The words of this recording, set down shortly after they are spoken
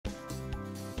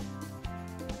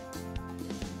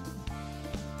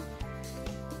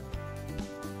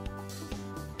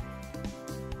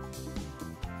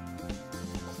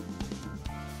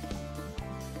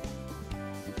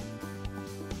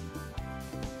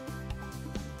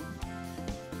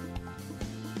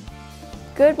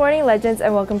Good morning, legends,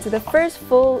 and welcome to the first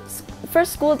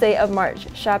school day of March.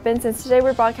 Strap in, since today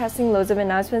we're broadcasting loads of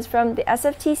announcements from the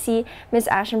SFTC, Ms.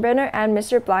 Aschenbrenner, and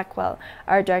Mr. Blackwell.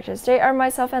 Our directors today are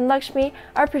myself and Lakshmi.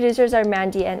 Our producers are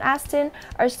Mandy and Aston.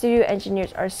 Our studio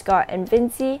engineers are Scott and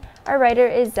Vinci. Our writer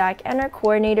is Zach, and our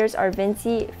coordinators are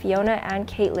Vinci, Fiona, and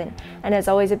Caitlin. And as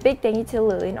always, a big thank you to the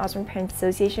Lillian Osborne Parents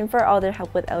Association for all their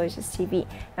help with LOHS TV.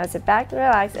 Now sit back,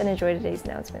 relax, and enjoy today's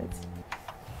announcements.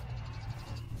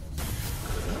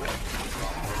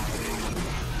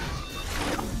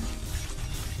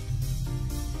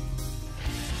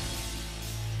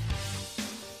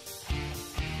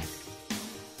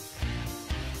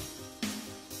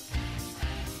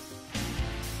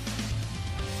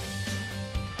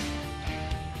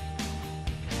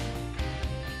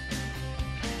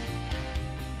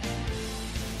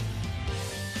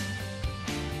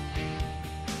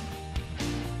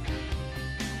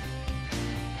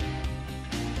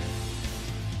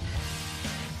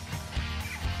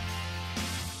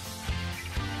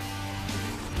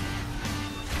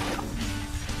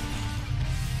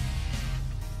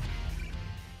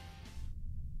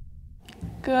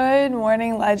 Good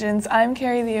morning, legends. I'm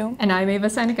Carrie Liu. And I'm Ava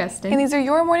San Agustin. And these are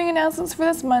your morning announcements for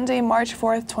this Monday, March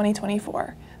 4th,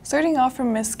 2024. Starting off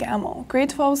from Ms. Scammell. Grade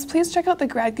 12s, please check out the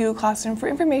grad Google Classroom for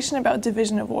information about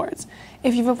division awards.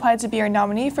 If you've applied to be our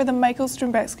nominee for the Michael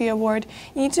Strembitsky Award,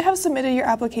 you need to have submitted your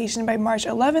application by March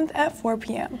 11th at 4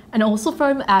 p.m. And also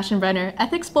from Aschenbrenner,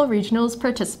 Ethics Bowl Regionals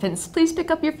participants, please pick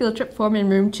up your field trip form in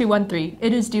room 213.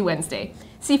 It is due Wednesday.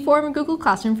 See Forum and Google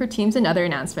Classroom for teams and other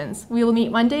announcements. We will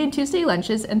meet Monday and Tuesday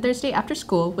lunches and Thursday after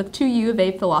school with 2 U of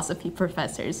A philosophy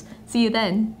professors. See you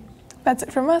then. That's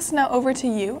it from us. Now over to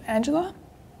you, Angela.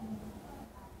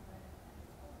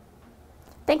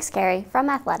 Thanks, Carrie. From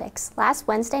athletics, last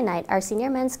Wednesday night, our senior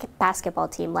men's basketball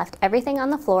team left everything on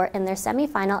the floor in their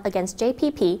semifinal against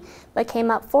JPP, but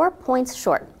came up 4 points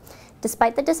short.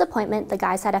 Despite the disappointment, the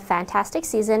guys had a fantastic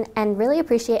season and really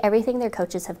appreciate everything their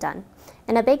coaches have done.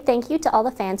 And a big thank you to all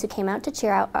the fans who came out to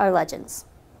cheer out our legends.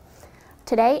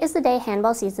 Today is the day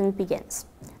handball season begins.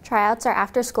 Tryouts are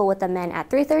after school with the men at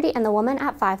 3:30 and the women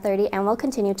at 5:30 and will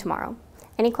continue tomorrow.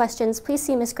 Any questions, please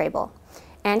see Ms. Grable.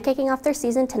 And kicking off their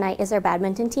season tonight is our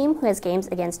badminton team, who has games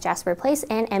against Jasper Place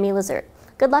and Emmy Lazert.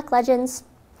 Good luck, legends!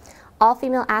 All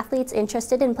female athletes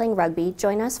interested in playing rugby,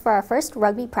 join us for our first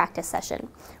rugby practice session.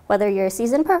 Whether you're a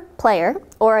seasoned player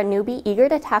or a newbie eager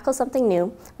to tackle something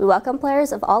new, we welcome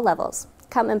players of all levels.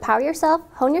 Come empower yourself,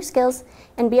 hone your skills,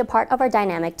 and be a part of our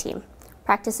dynamic team.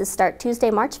 Practices start Tuesday,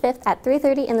 March 5th at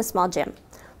 3:30 in the small gym.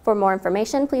 For more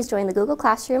information, please join the Google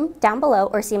Classroom down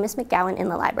below or see Ms. McGowan in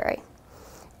the library.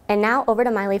 And now over to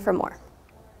Miley for more.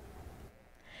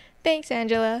 Thanks,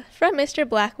 Angela. From Mr.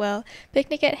 Blackwell,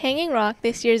 Picnic at Hanging Rock,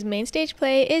 this year's main stage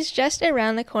play is just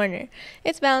around the corner.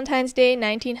 It's Valentine's Day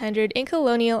 1900 in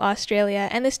colonial Australia,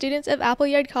 and the students of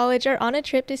Appleyard College are on a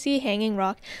trip to see Hanging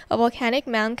Rock, a volcanic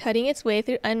mound cutting its way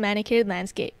through unmanicured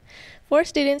landscape. 4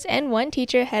 students and 1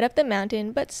 teacher head up the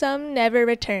mountain, but some never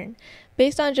return.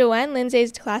 Based on Joanne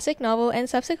Lindsay's classic novel and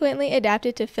subsequently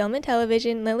adapted to film and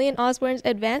television, Lillian Osborne's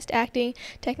advanced acting,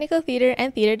 technical theater,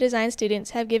 and theater design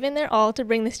students have given their all to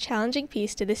bring this challenging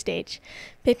piece to the stage.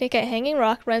 Picnic at Hanging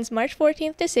Rock runs March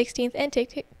 14th to 16th, and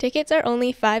tickets are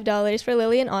only $5 for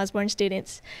Lillian Osborne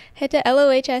students. Head to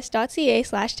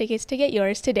lohs.ca/tickets to get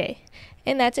yours today.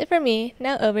 And that's it for me.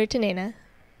 Now over to Nana.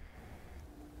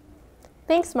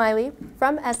 Thanks, Miley.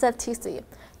 From SFTC.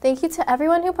 Thank you to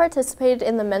everyone who participated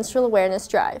in the Menstrual Awareness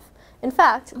Drive. In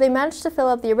fact, they managed to fill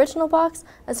up the original box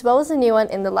as well as a new one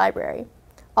in the library.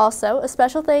 Also, a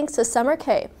special thanks to Summer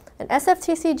Kay, an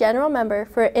SFTC general member,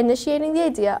 for initiating the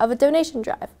idea of a donation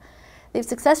drive. They've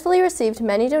successfully received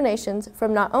many donations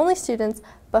from not only students,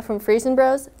 but from Freezin'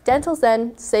 Bros, Dental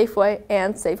Zen, Safeway,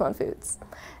 and Save on Foods.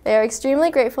 They are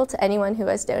extremely grateful to anyone who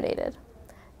has donated.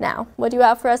 Now, what do you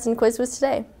have for us in Quiz Whiz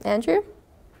today? Andrew?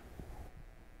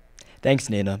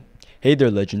 Thanks, Nana. Hey there,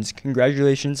 legends.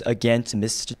 Congratulations again to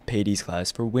Mr. Patey's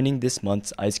class for winning this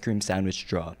month's ice cream sandwich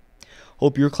draw.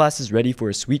 Hope your class is ready for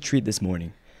a sweet treat this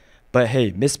morning. But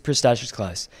hey, Miss Pistachio's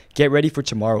class, get ready for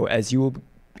tomorrow, as you will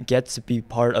get to be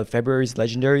part of February's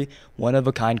legendary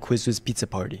one-of-a-kind Quiz Whiz pizza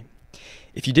party.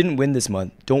 If you didn't win this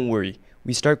month, don't worry.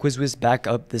 We start Quiz Whiz back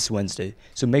up this Wednesday,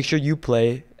 so make sure you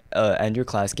play and your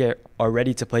class are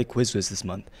ready to play Quiz Whiz this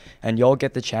month, and y'all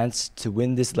get the chance to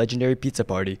win this legendary pizza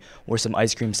party or some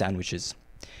ice cream sandwiches.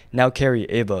 Now, Carrie,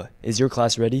 Ava, is your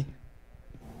class ready?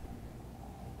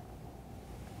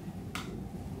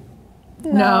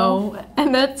 No.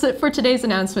 And that's it for today's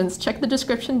announcements. Check the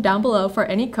description down below for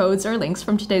any codes or links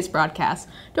from today's broadcast.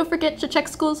 Don't forget to check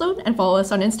School Zone and follow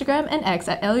us on Instagram and X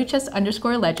at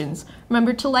LHS_legends.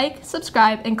 Remember to like,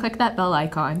 subscribe, and click that bell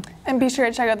icon. And be sure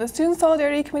to check out the Student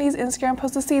Solidarity Committee's Instagram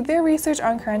post to see their research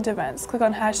on current events. Click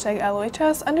on hashtag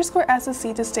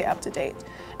LOHS_SSC to stay up to date.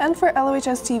 And for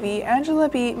LOHS TV, Angela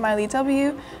B., Miley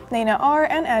W., Naina R.,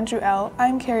 and Andrew L.,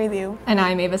 I'm Carrie Liu. And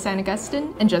I'm Ava San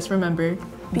Agustin, and just remember,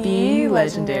 Be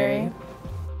legendary.